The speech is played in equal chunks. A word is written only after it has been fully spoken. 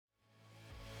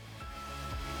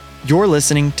You're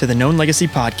listening to the Known Legacy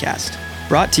Podcast,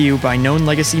 brought to you by Known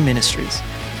Legacy Ministries.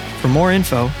 For more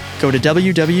info, go to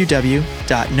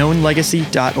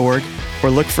www.knownlegacy.org or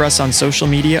look for us on social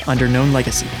media under Known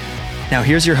Legacy. Now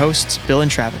here's your hosts, Bill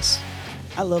and Travis.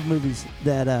 I love movies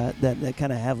that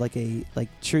kind of have like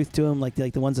truth to them, like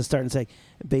the ones that start and say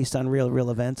based on real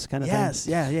events kind of thing. Yes,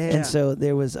 yeah. And so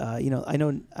there was, I know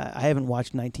I haven't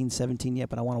watched 1917 yet,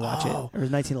 but I want to watch it. Or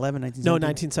 1911, 1917? No,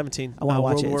 1917. I want to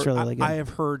watch it. It's really good. I have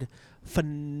heard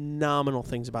phenomenal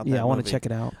things about that movie. Yeah, I want to check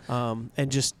it out.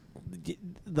 And just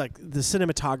like the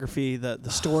cinematography, the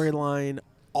storyline,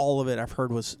 all of it I've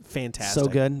heard was fantastic.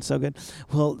 So good.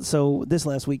 Well, so this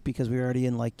last week, because we were already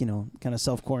in kind of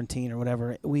self-quarantine or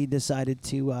whatever, we decided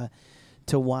to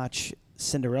watch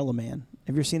Cinderella Man.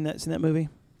 Have you ever seen that movie?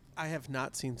 I have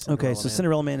not seen Cinderella Okay, so Man.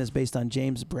 Cinderella Man is based on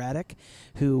James Braddock,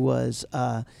 who was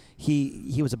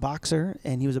he was a boxer,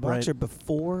 and he was a boxer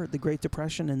before the Great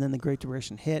Depression, and then the Great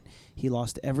Depression hit. He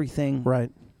lost everything.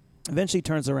 Right. Eventually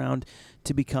turns around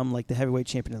to become like the heavyweight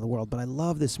champion of the world. But I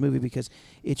love this movie because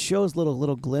it shows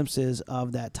little glimpses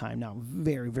of that time. Now,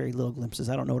 very, very little glimpses.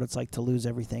 I don't know what it's like to lose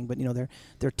everything, but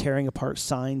they're tearing apart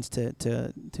signs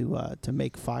to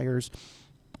make fires,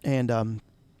 and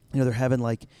they're having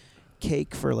like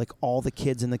cake for like all the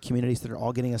kids in the communities that are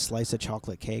all getting a slice of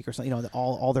chocolate cake or something.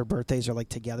 All their birthdays are like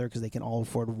together because they can all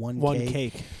afford one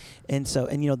cake. And so,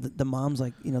 the mom's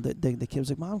like, the kid was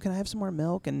like, "Mom, can I have some more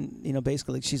milk?" And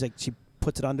basically she's like, she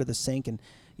puts it under the sink and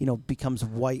becomes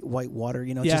white water,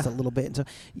 just a little bit. And so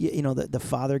the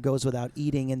father goes without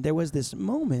eating, and there was this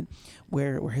moment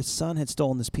where his son had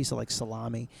stolen this piece of like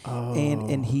salami,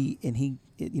 and he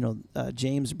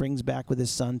James brings back with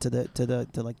his son to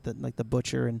the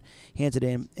butcher and hands it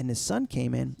in, and his son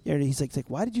came in and he's like,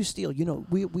 "Why did you steal?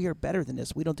 We are better than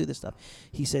this. We don't do this stuff."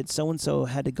 He said so and so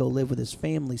had to go live with his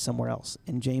family somewhere else,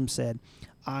 and James said,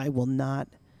 "I will not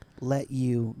let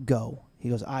you go." He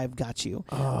goes, "I've got you."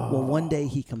 Well, one day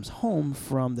he comes home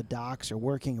from the docks or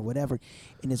working or whatever,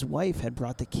 and his wife had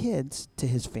brought the kids to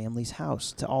his family's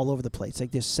house, to all over the place,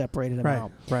 like just separated them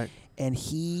out. Right. And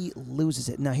he loses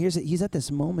it. Now he's at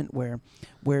this moment where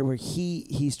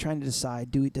he's trying to decide,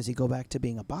 does he go back to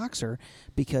being a boxer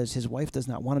because his wife does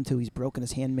not want him to. He's broken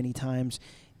his hand many times.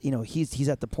 He's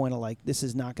at the point of like, this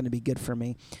is not going to be good for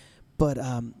me. But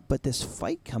this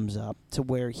fight comes up to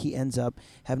where he ends up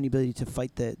having the ability to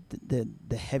fight the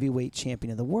heavyweight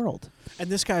champion of the world. And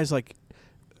this guy's like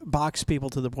boxed people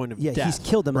to the point of death. Yeah, he's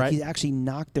killed them. Right? Like, he's actually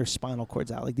knocked their spinal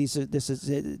cords out. Like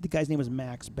the guy's name was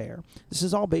Max Baer. This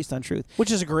is all based on truth. Which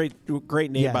is a great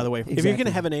name, by the way. Exactly. If you're going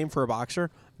to have a name for a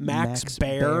boxer, Max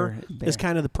Baer is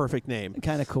kind of the perfect name.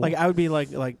 Kind of cool. Like I would be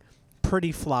like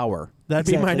Pretty Flower. That'd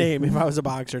be my name if I was a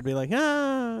boxer. It'd be like,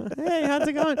 hey, how's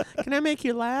it going? Can I make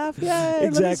you laugh? Yay,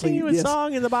 let me sing you a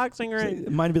song in the boxing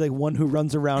ring. Mine would be like one who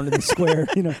runs around in the square.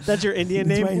 That's your Indian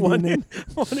name? One who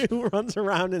runs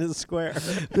around in a square.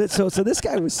 So this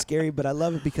guy was scary, but I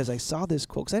love it because I saw this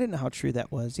quote, because I didn't know how true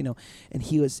that was, and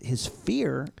his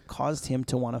fear caused him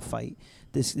to want to fight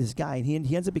this guy, and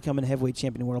he ends up becoming a heavyweight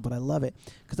champion of the world. But I love it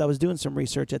because I was doing some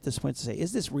research at this point to say,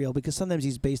 is this real? Because sometimes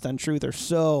he's based on truth, or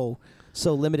so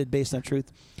limited based on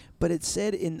truth. But it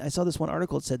said I saw this one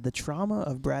article, it said the trauma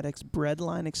of Braddock's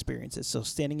breadline experiences, so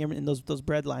standing in those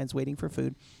bread lines waiting for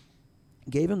food,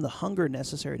 gave him the hunger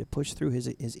necessary to push through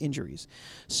his injuries.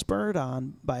 Spurred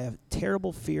on by a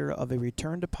terrible fear of a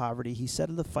return to poverty, he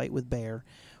settled the fight with Baer.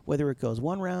 Whether it goes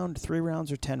 1 round, 3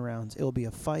 rounds, or 10 rounds, it will be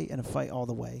a fight, and a fight all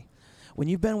the way. When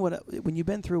you've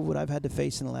been through what I've had to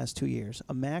face in the last 2 years,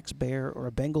 a Max Baer or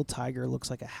a Bengal tiger looks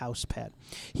like a house pet.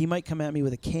 He might come at me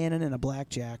with a cannon and a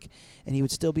blackjack, and he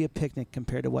would still be a picnic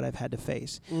compared to what I've had to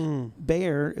face.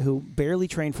 Baer, who barely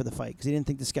trained for the fight because he didn't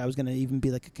think this guy was going to even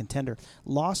be like a contender,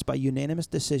 lost by unanimous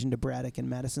decision to Braddock in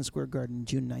Madison Square Garden in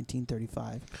June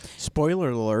 1935. Spoiler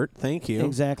alert! Thank you.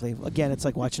 Exactly. Again, it's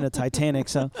like watching a Titanic.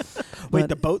 So, wait,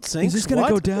 the boat sinks. Is this going to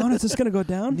go down? Is this going to go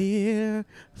down? Near,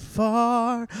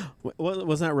 far.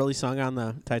 Wasn't that really sung on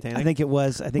the Titanic? I think it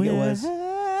was. Wherever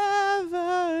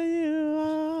you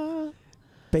are.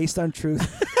 Based on truth.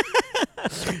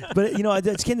 But, I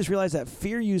just came to realize that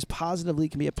fear used positively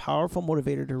can be a powerful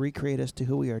motivator to recreate us to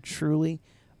who we are truly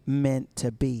meant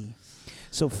to be.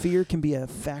 So fear can be a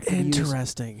factor.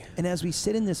 Interesting. And as we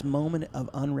sit in this moment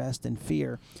of unrest and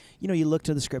fear, you look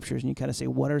to the scriptures and you kind of say,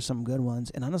 what are some good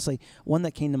ones? And honestly, one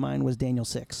that came to mind was Daniel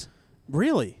 6.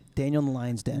 Really? Daniel in the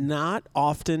lion's den. Not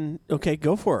often. Okay,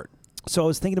 go for it. So I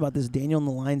was thinking about this Daniel in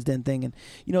the lion's den thing, and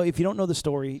if you don't know the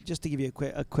story, just to give you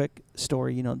a quick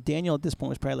story, Daniel at this point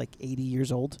was probably like 80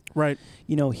 years old. Right.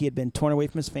 He had been torn away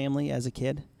from his family as a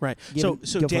kid. Right. So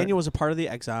Daniel was a part of the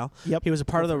exile. Yep. He was a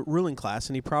part of the ruling class,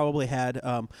 and he probably had.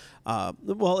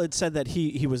 It said that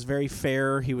he was very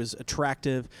fair, he was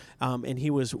attractive, and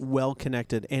he was well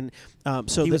connected, and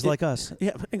so he was like us.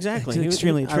 Yeah, exactly. He was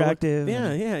extremely attractive.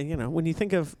 Yeah. When you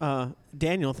think of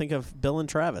Daniel, think of Bill and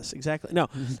Travis. Exactly. No,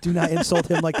 do not insult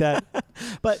him like that.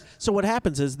 But so what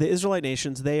happens is the Israelite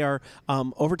nations, they are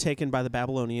overtaken by the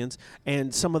Babylonians,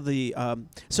 and some of the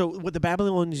so what the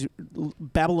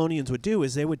Babylonians would do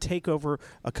is they would take over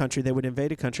a country, they would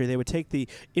invade a country, they would take the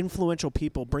influential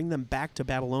people, bring them back to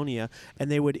Babylonia,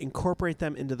 and they would incorporate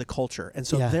them into the culture. And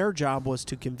so their job was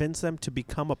to convince them to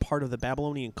become a part of the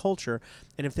Babylonian culture,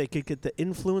 and if they could get the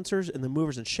influencers and the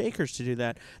movers and shakers to do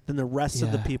that, then the rest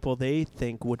of the people they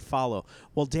think would follow.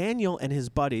 Well, Daniel and his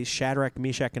buddies, Shadrach,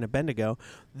 Meshach, and Abednego,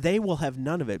 they will have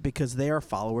none of it because they are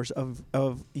followers of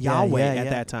Yahweh at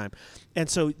that time. And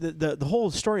so the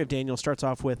whole story of Daniel starts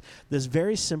off with this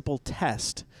very simple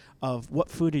test of what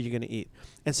food are you going to eat.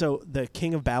 And so the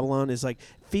king of Babylon is like,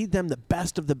 feed them the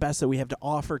best of the best that we have to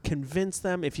offer, convince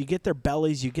them. If you get their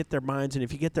bellies, you get their minds, and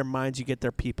if you get their minds, you get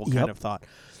their people kind of thought.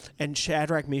 And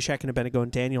Shadrach, Meshach, and Abednego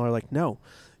and Daniel are like, no,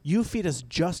 you feed us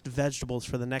just vegetables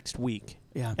for the next week.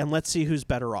 Yeah. And let's see who's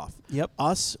better off. Yep.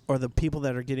 Us or the people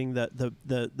that are getting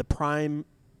the prime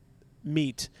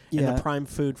meat and the prime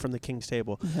food from the king's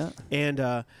table. Yeah.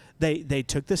 And they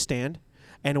took the stand,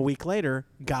 and a week later,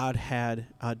 God had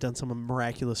done some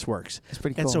miraculous works. That's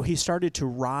pretty cool. And so he started to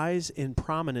rise in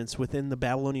prominence within the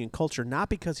Babylonian culture, not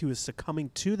because he was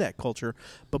succumbing to that culture,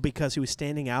 but because he was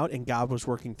standing out and God was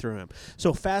working through him.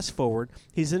 So fast forward,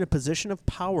 he's in a position of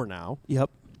power now. Yep.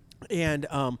 And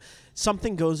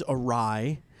something goes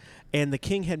awry, and the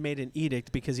king had made an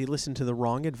edict because he listened to the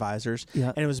wrong advisors.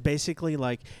 Yeah. And it was basically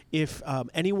like, if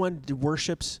anyone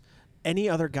worships any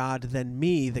other god than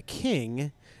me, the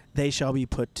king, they shall be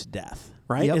put to death.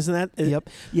 Right? Yep. Isn't that? Yep.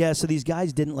 Yeah, so these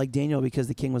guys didn't like Daniel because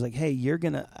the king was like, hey,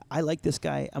 I like this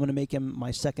guy. I'm going to make him my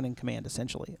second in command,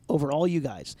 essentially, over all you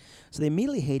guys. So they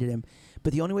immediately hated him.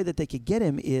 But the only way that they could get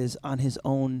him is on his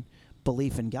own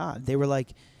belief in God. They were like,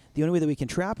 the only way that we can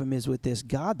trap him is with this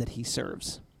God that he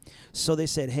serves. So they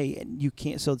said, hey, you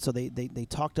can't. So they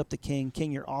talked up the king.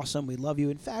 King, you're awesome. We love you.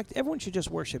 In fact, everyone should just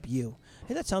worship you.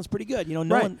 Hey, that sounds pretty good. No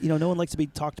one likes to be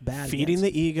talked bad. Feeding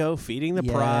the ego, feeding the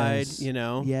pride.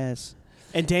 Yes.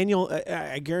 And Daniel,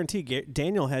 I guarantee,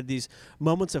 Daniel had these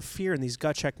moments of fear and these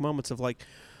gut check moments of like,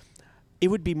 it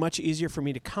would be much easier for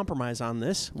me to compromise on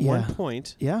this one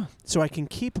point, so I can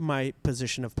keep my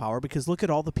position of power, because look at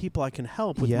all the people I can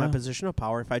help with my position of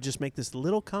power if I just make this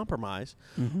little compromise,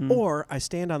 or I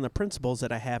stand on the principles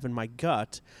that I have in my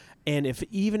gut, and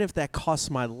even if that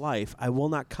costs my life, I will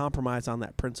not compromise on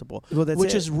that principle,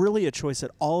 which is really a choice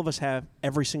that all of us have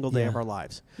every single day of our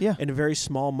lives. Yeah. In a very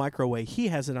small micro way. He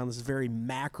has it on this very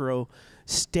macro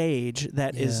stage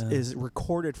that is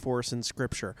recorded for us in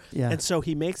Scripture. Yeah. And so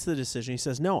he makes the decision. He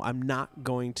says, no, I'm not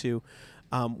going to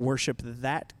worship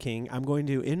that king. I'm going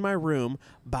to, in my room,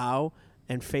 bow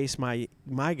and face my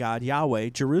God, Yahweh,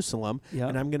 Jerusalem,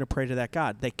 and I'm going to pray to that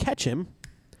God. They catch him,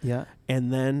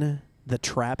 and then the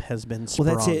trap has been sprung.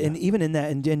 Well, that's it. And even in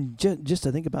that, and just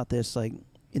to think about this, like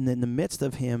in the midst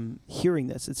of him hearing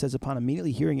this, it says, upon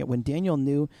immediately hearing it, when Daniel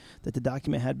knew that the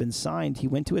document had been signed, he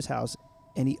went to his house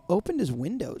and he opened his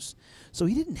windows. So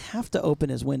he didn't have to open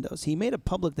his windows. He made a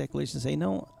public declaration to say,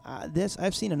 no,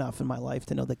 I've seen enough in my life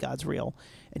to know that God's real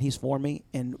and he's for me.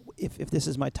 And if this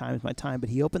is my time, it's my time. But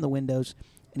he opened the windows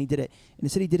and he did it. And he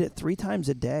said he did it 3 times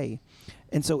a day.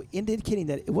 And so indicating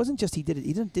that it wasn't just he did it.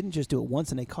 He didn't just do it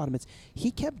once and they caught him.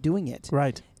 He kept doing it.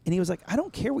 Right. And he was like, I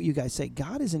don't care what you guys say.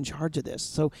 God is in charge of this.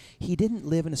 So he didn't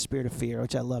live in a spirit of fear,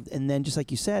 which I loved. And then just like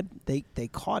you said, they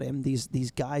caught him. These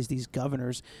guys, these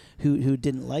governors who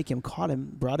didn't like him, caught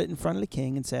him, brought it in front of the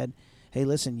king and said, hey,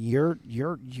 listen, your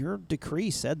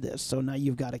decree said this, so now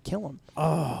you've got to kill him.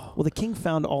 Oh. Well, the king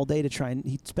found all day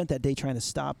he spent that day trying to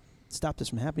stop this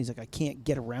from happening. He's like, I can't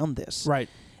get around this. Right.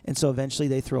 And so eventually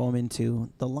they throw him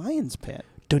into the lion's pit.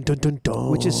 Dun, dun, dun, dun.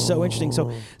 Which is so interesting.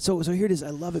 So here it is. I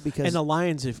love it because... And the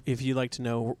lions, if you like to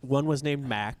know, one was named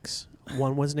Max,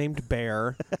 one was named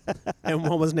Bear, and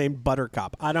one was named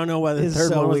Buttercup. I don't know whether the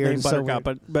third one was named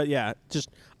Buttercup, but yeah, just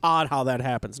odd how that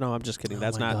happens. No, I'm just kidding.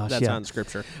 That's not on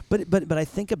Scripture. But I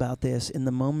think about this in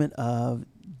the moment of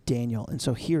Daniel. And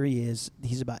so here he is.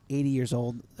 He's about 80 years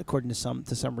old, according to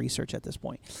some research at this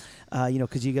point.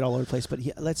 Because you get all over the place. But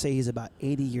let's say he's about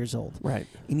 80 years old. Right.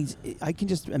 And I can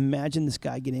just imagine this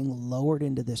guy getting lowered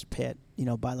into this pit,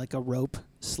 by like a rope,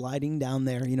 sliding down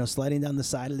there, sliding down the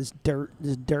side of this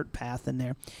dirt path in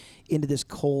there, into this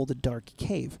cold, dark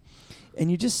cave. And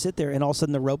you just sit there, and all of a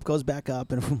sudden the rope goes back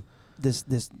up, and this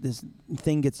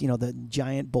thing gets, the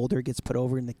giant boulder gets put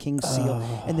over in the king's seal,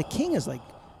 and the king is like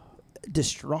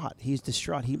distraught. He's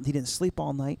distraught. He didn't sleep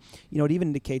all night. It even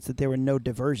indicates that there were no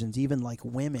diversions. Even like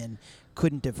women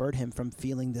couldn't divert him from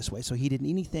feeling this way. So he didn't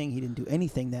anything. He didn't do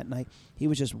anything that night. He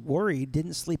was just worried,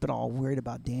 didn't sleep at all, worried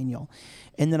about Daniel.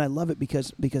 And then I love it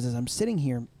because as I'm sitting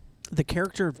here, the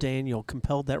character of Daniel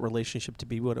compelled that relationship to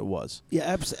be what it was.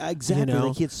 Yeah, exactly.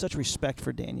 Like he had such respect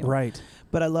for Daniel. Right.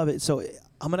 But I love it. So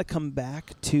I'm going to come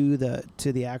back to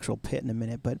the actual pit in a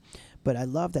minute. But I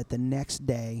love that the next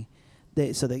day,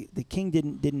 the king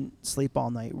didn't sleep all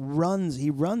night. He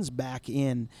runs back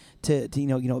in to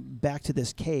back to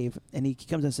this cave, and he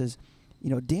comes and says,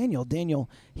 Daniel.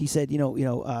 He said,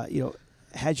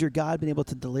 has your God been able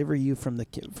to deliver you from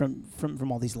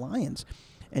all these lions?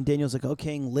 And Daniel's like, "Oh,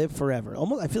 King, live forever."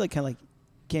 Almost, I feel like kind of like,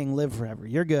 "King, live forever.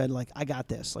 You're good. Like, I got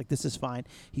this. Like, this is fine."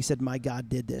 He said, "My God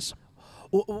did this."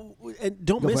 Well, and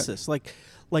don't miss this. Like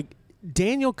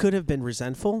Daniel could have been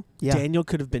resentful. Yeah. Daniel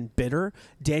could have been bitter.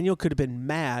 Daniel could have been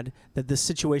mad that this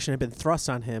situation had been thrust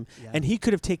on him. Yeah. And he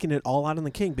could have taken it all out on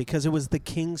the king because it was the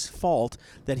king's fault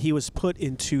that he was put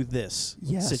into this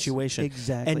situation.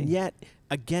 Exactly. And yet,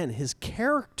 again, his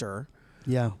character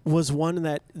Yeah. was one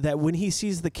that when he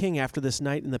sees the king after this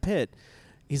night in the pit,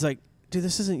 he's like, dude,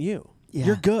 this isn't you. Yeah.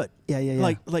 You're good.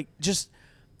 Yeah. Like just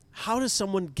how does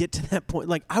someone get to that point?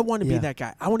 Like, I want to be that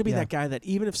guy. I want to be that guy that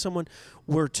even if someone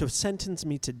were to sentence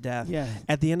me to death,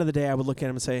 at the end of the day, I would look at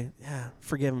him and say, yeah,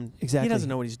 forgive him. Exactly. He doesn't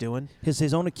know what he's doing.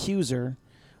 His own accuser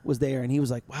was there, and he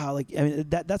was like, wow. Like, I mean,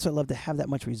 that's what I love, to have that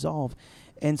much resolve.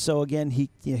 And so again,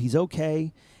 he's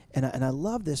okay. And I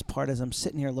love this part as I'm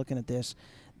sitting here looking at this,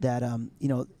 that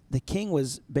the king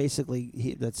was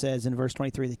basically, that says in verse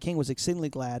 23, the king was exceedingly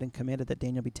glad and commanded that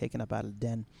Daniel be taken up out of the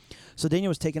den. So Daniel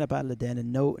was taken up out of the den,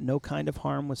 and no kind of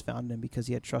harm was found in him, because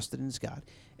he had trusted in his God.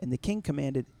 And the king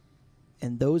commanded,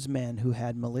 and those men who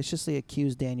had maliciously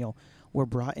accused Daniel were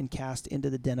brought and cast into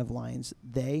the den of lions,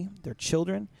 they, their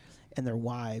children, and their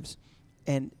wives.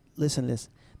 And listen to this.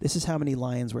 This is how many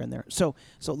lions were in there. So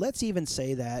let's even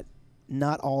say that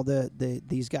not all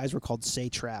these guys were called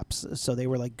satraps, so they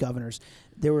were like governors.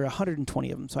 There were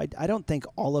 120 of them, so I don't think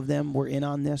all of them were in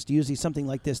on this. Usually something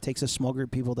like this takes a small group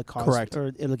of people to cause, correct,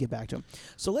 or it'll get back to them.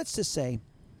 So let's just say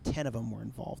 10 of them were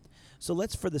involved. So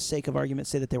let's, for the sake of argument,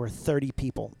 say that there were 30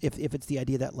 people, if it's the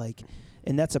idea that, like,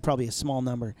 and that's probably a small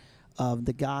number, of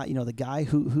the guy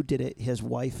who did it, his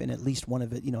wife, and at least one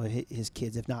of it, his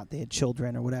kids, if not they had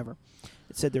children or whatever.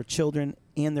 It said their children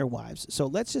and their wives. So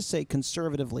let's just say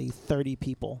conservatively 30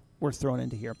 people were thrown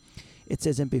into here. It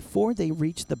says, and before they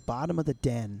reached the bottom of the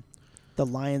den, the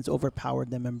lions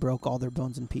overpowered them and broke all their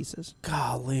bones in pieces.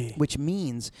 Golly. Which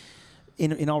means,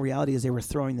 in all reality, as they were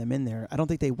throwing them in there, I don't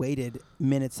think they waited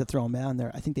minutes to throw them down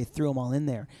there. I think they threw them all in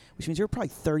there, which means there were probably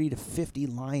 30 to 50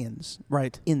 lions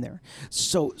in there.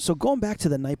 So going back to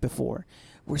the night before,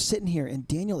 we're sitting here, and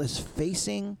Daniel is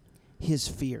facing his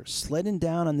fear, sledding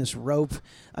down on this rope.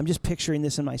 I'm just picturing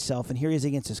this in myself, and here he is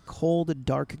against this cold,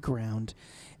 dark ground.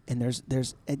 And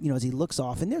there's as he looks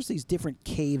off, and there's these different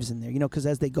caves in there, because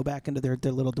as they go back into their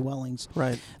little dwellings,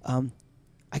 right.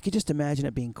 I could just imagine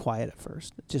it being quiet at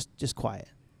first, just quiet.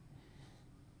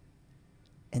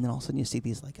 And then all of a sudden you see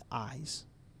these like eyes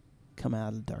come out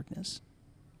of the darkness.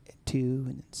 2 and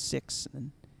then 6 and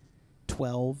then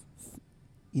 12,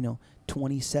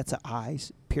 20 sets of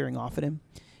eyes peering off at him.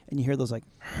 And you hear those like,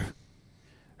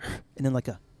 and then like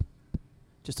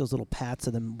just those little pats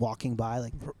of them walking by,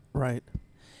 like, right.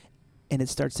 And it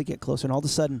starts to get closer, and all of a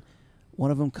sudden,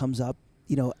 one of them comes up,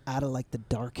 out of like the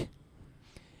dark,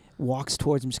 walks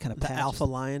towards him, just kind of the alpha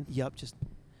lion. Yep, just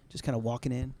kind of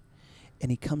walking in, and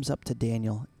he comes up to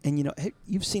Daniel, and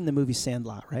you've seen the movie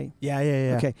Sandlot, right?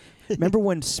 Yeah. Okay, remember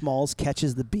when Smalls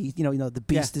catches the beast? The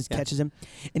beast catches him,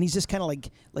 and he's just kind of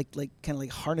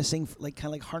like harnessing,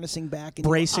 back, and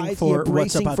bracing for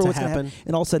what's about to happen,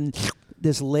 and all of a sudden,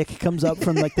 this lick comes up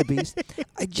from like the beast.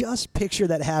 I just picture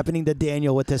that happening to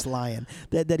Daniel with this lion.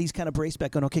 That he's kind of braced back,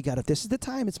 going, "Okay, God, if this is the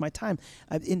time, it's my time."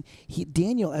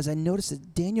 Daniel, as I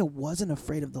noticed, Daniel wasn't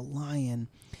afraid of the lion.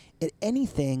 If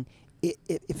anything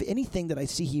that I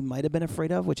see he might have been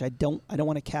afraid of, which I don't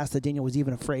want to cast that Daniel was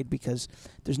even afraid, because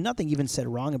there's nothing even said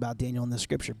wrong about Daniel in the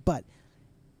scripture. But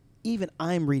even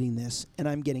I'm reading this and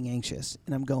I'm getting anxious,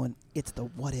 and I'm going, it's the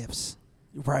what ifs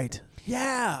Right.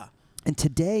 Yeah. And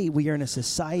today we are in a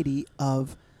society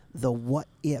of the what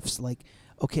ifs. Like,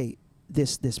 okay,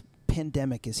 this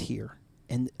pandemic is here,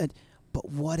 but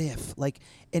what if? Like,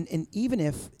 and even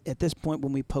if at this point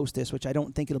when we post this, which I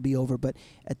don't think it'll be over, but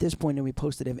at this point when we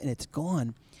post it and it's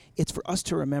gone, it's for us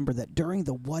to remember that during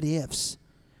the what ifs,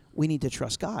 we need to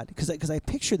trust God. Because I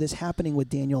picture this happening with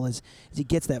Daniel as he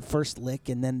gets that first lick,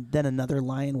 and then another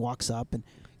lion walks up, and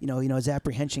his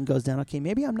apprehension goes down. Okay,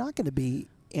 maybe I'm not going to be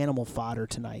animal fodder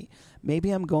tonight.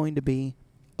 Maybe I'm going to be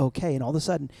okay. And all of a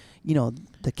sudden,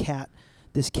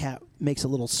 this cat makes a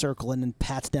little circle and then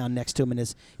pats down next to him,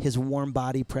 and his warm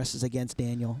body presses against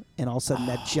Daniel, and all of a sudden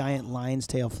that giant lion's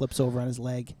tail flips over on his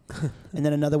leg. And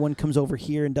then another one comes over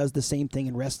here and does the same thing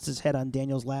and rests his head on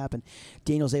Daniel's lap, and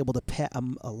Daniel's able to pet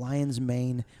a lion's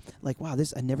mane. Like, wow,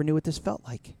 I never knew what this felt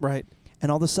like. Right.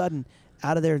 And all of a sudden,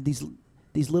 out of there, these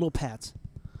little pats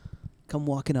come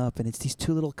walking up, and it's these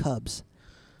two little cubs.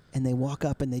 And they walk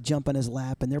up and they jump on his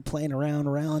lap, and they're playing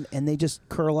around, and they just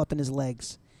curl up in his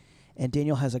legs. And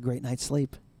Daniel has a great night's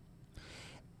sleep.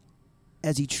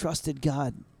 As he trusted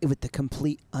God with the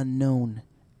complete unknown.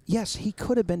 Yes, he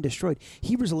could have been destroyed.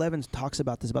 Hebrews 11 talks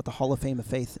about this, about the Hall of Fame of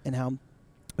Faith, and how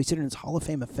we sit in this Hall of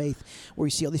Fame of Faith where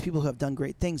you see all these people who have done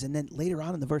great things. And then later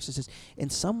on in the verse it says,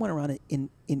 and some went around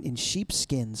in sheep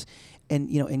skins and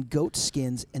in goat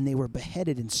skins, and they were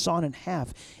beheaded and sawn in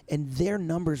half, and their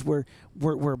numbers were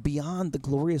beyond the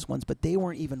glorious ones, but they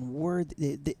weren't even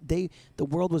worthy. The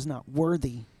world was not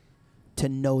worthy to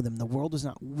know them. The world was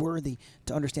not worthy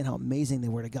to understand how amazing they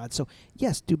were to God. So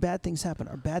yes, do bad things happen?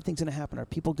 Are bad things going to happen? Are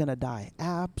people going to die?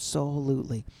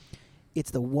 Absolutely.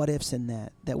 It's the what ifs in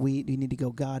that we need to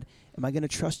go, God, am I going to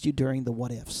trust you during the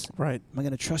what ifs? Right. Am I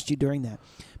going to trust you during that?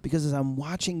 Because as I'm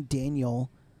watching Daniel,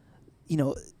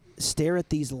 stare at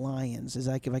these lions,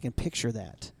 if I can picture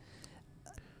that,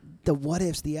 the what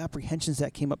ifs, the apprehensions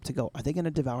that came up to go, are they going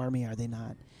to devour me? Are they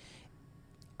not?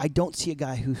 I don't see a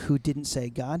guy who didn't say,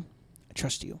 God, I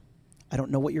trust you. I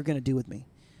don't know what you're going to do with me,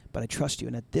 but I trust you.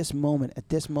 And at this moment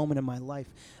in my life,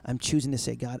 I'm choosing to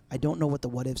say, God, I don't know what the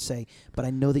what ifs say, but I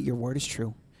know that your word is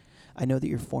true. I know that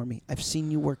you're for me. I've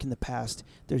seen you work in the past.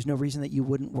 There's no reason that you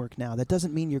wouldn't work now. That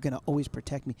doesn't mean you're going to always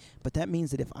protect me, but that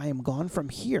means that if I am gone from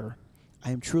here,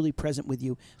 I am truly present with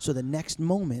you. So the next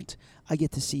moment, I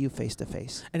get to see you face to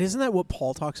face. And isn't that what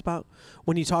Paul talks about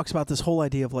when he talks about this whole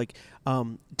idea of like,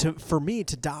 for me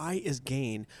to die is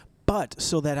gain, but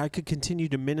so that I could continue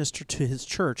to minister to his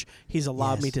church, he's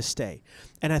allowed me to stay.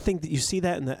 And I think that you see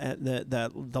that in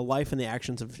the life and the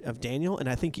actions of Daniel, and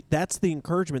I think that's the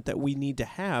encouragement that we need to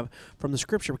have from the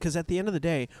Scripture, because at the end of the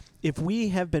day, if we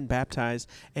have been baptized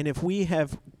and if we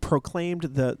have proclaimed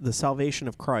the salvation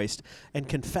of Christ and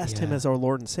confessed him as our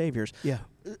Lord and Savior,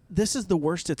 this is the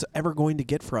worst it's ever going to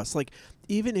get for us. Like,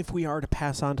 even if we are to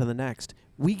pass on to the next,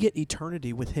 we get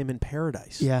eternity with him in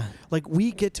paradise. Yeah. Like,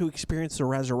 we get to experience the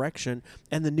resurrection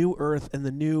and the new earth and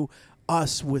the new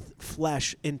us with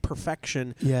flesh in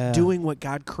perfection, doing what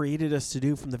God created us to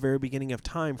do from the very beginning of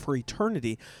time for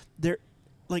eternity.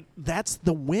 That's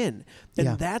the win.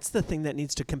 And that's the thing that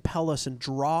needs to compel us and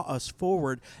draw us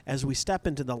forward as we step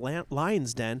into the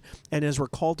lion's den, and as we're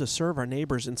called to serve our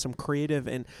neighbors in some creative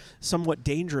and somewhat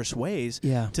dangerous ways,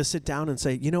 to sit down and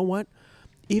say, you know what?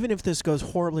 Even if this goes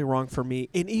horribly wrong for me,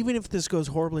 and even if this goes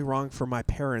horribly wrong for my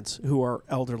parents who are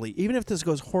elderly, even if this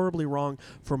goes horribly wrong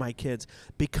for my kids,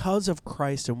 because of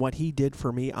Christ and what he did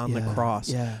for me on the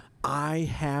cross, I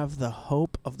have the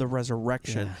hope of the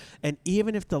resurrection. And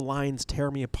even if the lions tear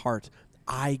me apart,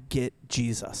 I get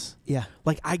Jesus.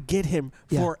 Like, I get him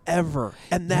forever.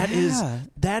 And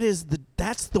that's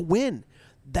the win.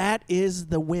 That is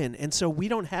the win. And so we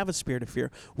don't have a spirit of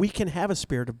fear. We can have a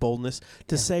spirit of boldness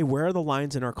to say, where are the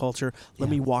lines in our culture? Let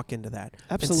me walk into that.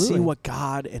 Absolutely. And see what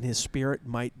God and his Spirit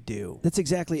might do. That's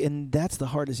exactly, and that's the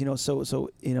hardest, so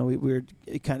we're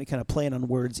kind of playing on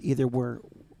words. Either we're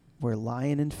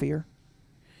lion in fear,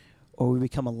 or we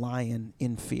become a lion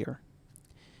in fear.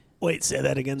 Wait, say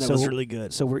that again. That was really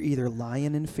good. So we're either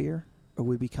lion in fear, or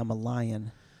we become a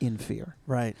lion in fear.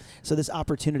 Right. So this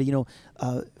opportunity,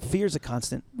 fear is a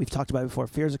constant. We've talked about it before.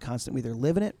 Fear is a constant. We either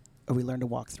live in it or we learn to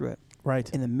walk through it. Right.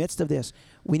 In the midst of this,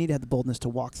 we need to have the boldness to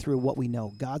walk through what we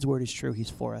know. God's word is true. He's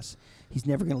for us. He's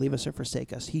never going to leave us or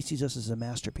forsake us. He sees us as a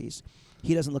masterpiece.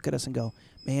 He doesn't look at us and go,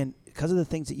 man, because of the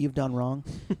things that you've done wrong.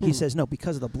 He says, no,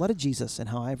 because of the blood of Jesus and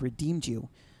how I've redeemed you,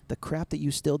 the crap that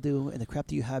you still do and the crap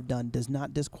that you have done does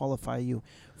not disqualify you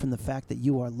from the fact that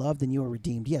you are loved and you are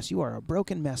redeemed. Yes, you are a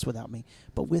broken mess without me,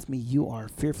 but with me you are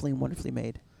fearfully and wonderfully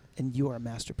made, and you are a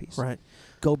masterpiece. Right.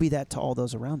 Go be that to all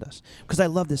those around us. Because I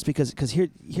love this, because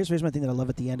here's my thing that I love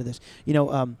at the end of this.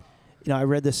 I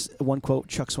read this one quote,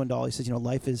 Chuck Swindoll. He says,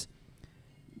 life is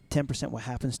 10% what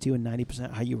happens to you and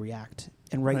 90% how you react.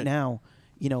 And right now,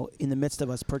 in the midst of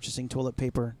us purchasing toilet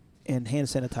paper and hand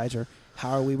sanitizer,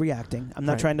 how are we reacting? I'm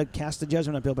not trying to cast a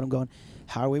judgment on people, but I'm going,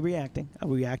 how are we reacting? Are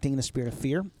we reacting in a spirit of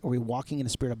fear? Are we walking in a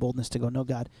spirit of boldness to go, no,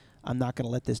 God, I'm not going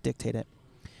to let this dictate it?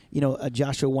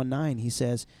 Joshua 1:9, he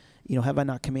says, have I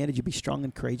not commanded you, be strong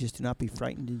and courageous, do not be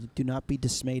frightened, do not be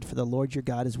dismayed, for the Lord your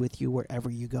God is with you wherever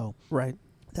you go. Right.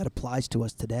 That applies to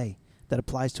us today. That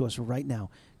applies to us right now.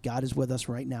 God is with us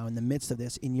right now in the midst of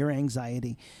this, in your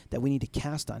anxiety that we need to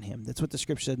cast on him. That's what the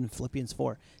scripture said in Philippians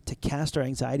 4, to cast our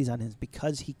anxieties on him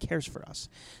because he cares for us.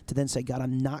 To then say, God,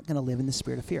 I'm not going to live in the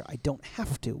spirit of fear. I don't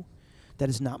have to. That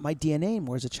is not my DNA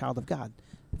anymore as a child of God.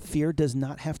 Fear does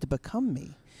not have to become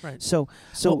me. Right. So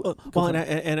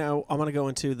and I want to go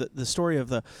into the story of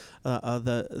the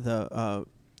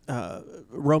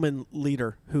Roman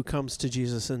leader who comes to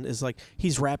Jesus and is like,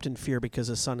 he's wrapped in fear because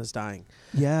his son is dying.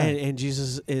 Yeah. And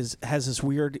Jesus has this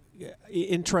weird,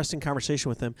 interesting conversation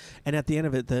with him. And at the end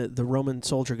of it, the Roman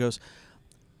soldier goes,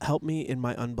 help me in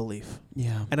my unbelief.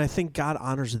 Yeah. And I think God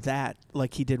honors that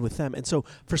like he did with them. And so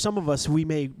for some of us, we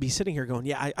may be sitting here going,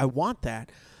 yeah, I want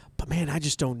that. But man, I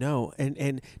just don't know.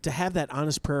 And to have that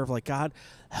honest prayer of like, God,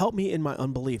 help me in my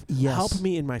unbelief. Yes. Help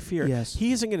me in my fear. Yes.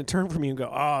 He isn't going to turn from you and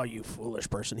go, oh, you foolish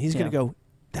person. He's going to go,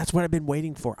 that's what I've been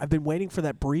waiting for. I've been waiting for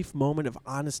that brief moment of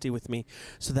honesty with me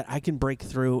so that I can break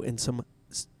through in some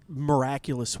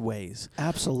miraculous ways.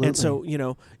 Absolutely. And so,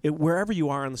 wherever you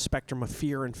are on the spectrum of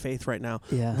fear and faith right now,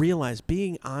 realize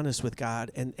being honest with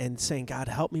God and saying, God,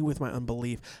 help me with my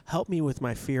unbelief. Help me with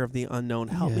my fear of the unknown.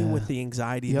 Help me with the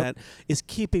anxiety that is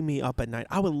keeping me up at night.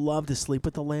 I would love to sleep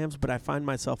with the lambs, but I find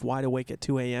myself wide awake at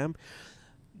 2 a.m.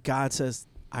 God says,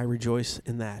 I rejoice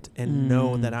in that and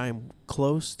know that I am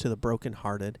close to the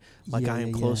brokenhearted like I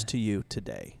am close to you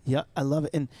today. Yeah, I love it.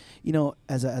 And,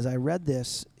 as I read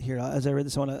this here, I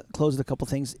want to close with a couple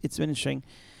things. It's been interesting,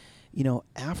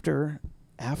 after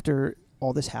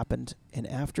all this happened and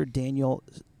after Daniel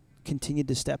continued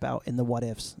to step out in the what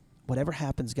ifs, whatever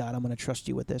happens, God, I'm going to trust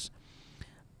you with this.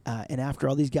 And after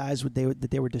all these guys,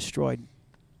 they were destroyed,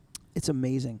 it's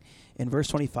amazing. In verse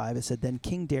 25, it said, then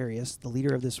King Darius, the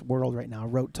leader of this world right now,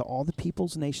 wrote to all the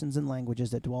peoples, nations, and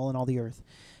languages that dwell in all the earth,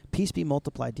 peace be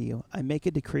multiplied to you. I make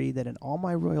a decree that in all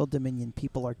my royal dominion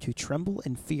people are to tremble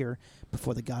and fear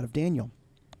before the God of Daniel.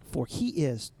 For he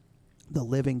is the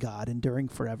living God, enduring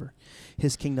forever.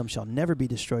 His kingdom shall never be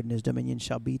destroyed, and his dominion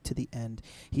shall be to the end.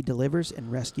 He delivers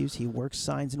and rescues. He works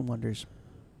signs and wonders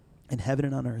in heaven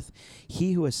and on earth.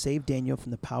 He who has saved Daniel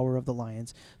from the power of the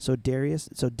lions. So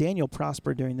Daniel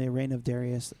prospered during the reign of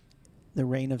Darius, the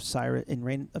reign of Cyrus,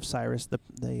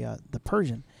 the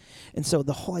Persian. And so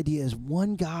the whole idea is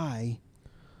one guy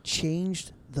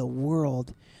changed the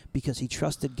world because he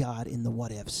trusted God in the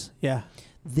what ifs. Yeah.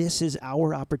 This is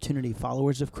our opportunity,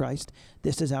 followers of Christ.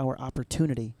 This is our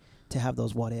opportunity to have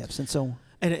those what ifs. And so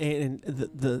And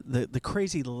the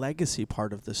crazy legacy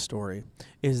part of this story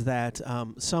is that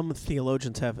some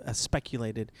theologians have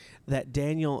speculated that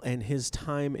Daniel and his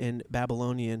time in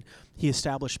Babylonian, he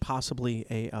established possibly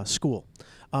a school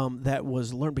that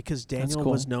was learned because Daniel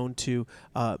was known to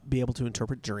be able to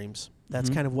interpret dreams. That's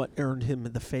kind of what earned him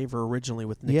the favor originally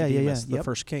with Nicodemus, the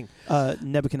first king.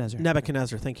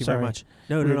 Nebuchadnezzar. Thank you very much.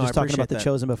 No, we were just talking about the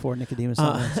chosen before Nicodemus.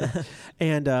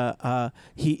 And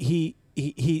he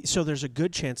so there's a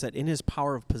good chance that in his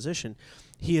power of position,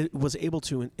 he was able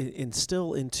to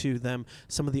instill into them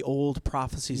some of the old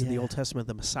prophecies in the Old Testament,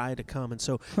 the Messiah to come. And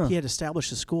so he had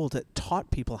established a school that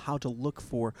taught people how to look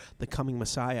for the coming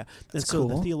Messiah. And so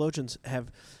the theologians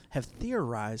have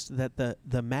theorized that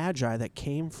the Magi that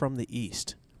came from the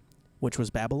east, which was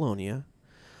Babylonia,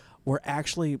 were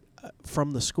actually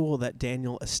from the school that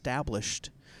Daniel established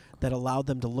that allowed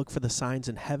them to look for the signs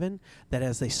in heaven, that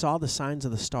as they saw the signs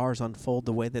of the stars unfold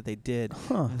the way that they did,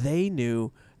 they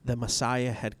knew the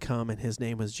Messiah had come and his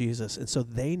name was Jesus. And so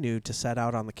they knew to set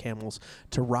out on the camels,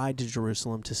 to ride to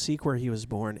Jerusalem, to seek where he was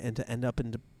born, and to end up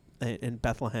in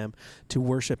Bethlehem to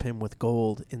worship him with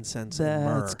gold, incense, and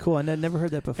myrrh. That's cool. I never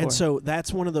heard that before. And so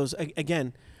that's one of those,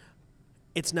 again,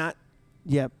 it's not...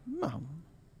 Yeah.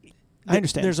 I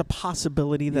understand. There's a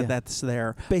possibility that that's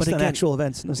there. Based on actual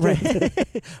events. Right.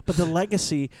 But the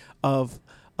legacy of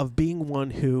being one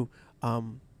who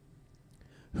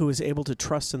is able to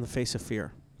trust in the face of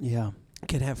fear. Yeah.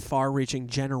 can have far-reaching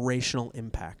generational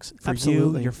impacts for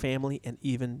Absolutely. you, your family, and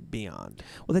even beyond.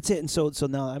 Well, that's it. And so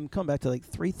now I'm coming back to like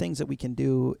 3 things that we can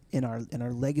do in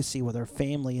our legacy with our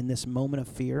family in this moment of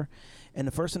fear. And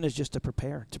the first one is just to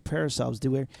prepare ourselves.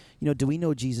 Do we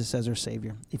know Jesus as our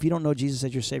Savior? If you don't know Jesus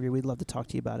as your Savior, we'd love to talk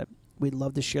to you about it. We'd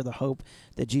love to share the hope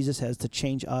that Jesus has to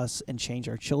change us and change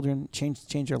our children,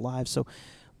 change our lives. So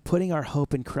putting our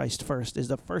hope in Christ first is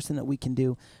the first thing that we can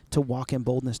do to walk in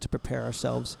boldness, to prepare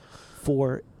ourselves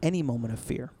for any moment of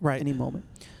fear, Right. any moment.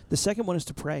 The second one is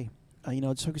to pray.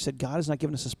 It's like we said, God has not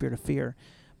given us a spirit of fear,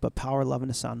 but power, love,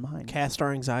 and a sound mind. Cast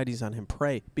our anxieties on him.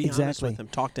 Pray. Be honest Exactly. with him.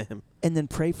 Talk to him. And then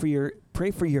pray for your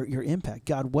impact.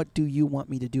 God, what do you want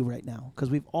me to do right now?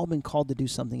 Because we've all been called to do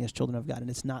something as children of God,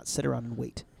 and it's not sit around and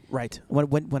wait. Right.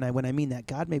 When I mean that,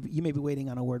 you may be waiting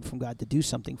on a word from God to do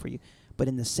something for you, but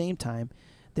in the same time,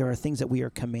 there are things that we are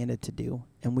commanded to do,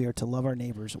 and we are to love our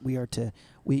neighbors. We are to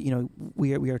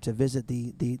visit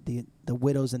the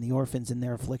widows and the orphans in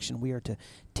their affliction. We are to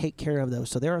take care of those.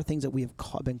 So there are things that we have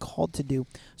been called to do.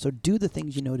 So do the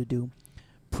things you know to do.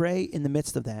 Pray in the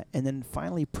midst of that, and then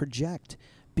finally project.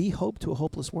 Be hope to a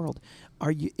hopeless world.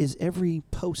 Is every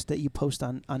post that you post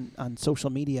on social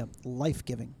media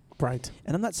life-giving? Right.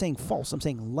 And I'm not saying false. I'm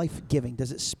saying life-giving.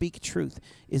 Does it speak truth?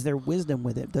 Is there wisdom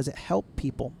with it? Does it help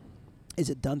people? Is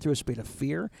it done through a spirit of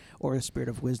fear or a spirit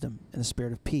of wisdom and a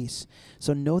spirit of peace?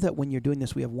 So know that when you're doing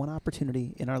this, we have one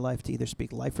opportunity in our life to either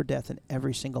speak life or death in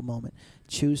every single moment.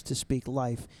 Choose to speak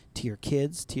life to your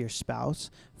kids, to your spouse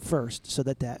first, so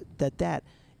that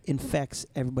infects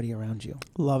everybody around you.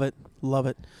 Love it. Love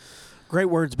it. Great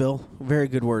words, Bill. Very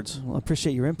good words. Well, I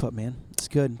appreciate your input, man. It's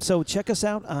good. So check us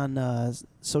out on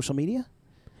social media.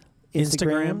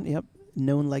 Instagram. Yep.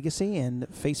 Known Legacy, and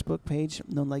Facebook page,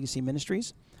 Known Legacy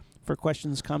Ministries. For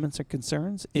questions, comments, or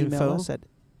concerns, email us at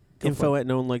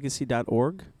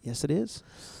info@knownlegacy.org. Yes, it is.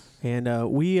 And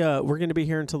we're going to be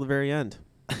here until the very end.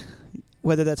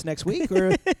 Whether that's next week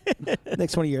or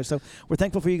next 20 years. So we're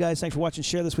thankful for you guys. Thanks for watching.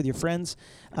 Share this with your friends.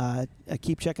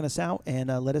 Keep checking us out, and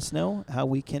let us know how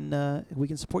we can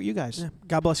support you guys. Yeah.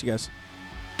 God bless you guys.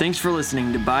 Thanks for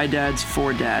listening to By Dads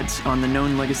for Dads on the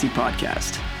Known Legacy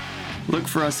podcast. Look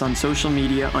for us on social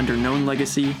media under Known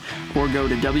Legacy, or go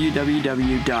to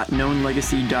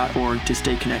www.knownlegacy.org to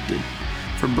stay connected.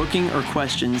 For booking or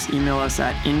questions, email us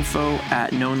at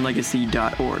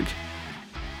info@knownlegacy.org.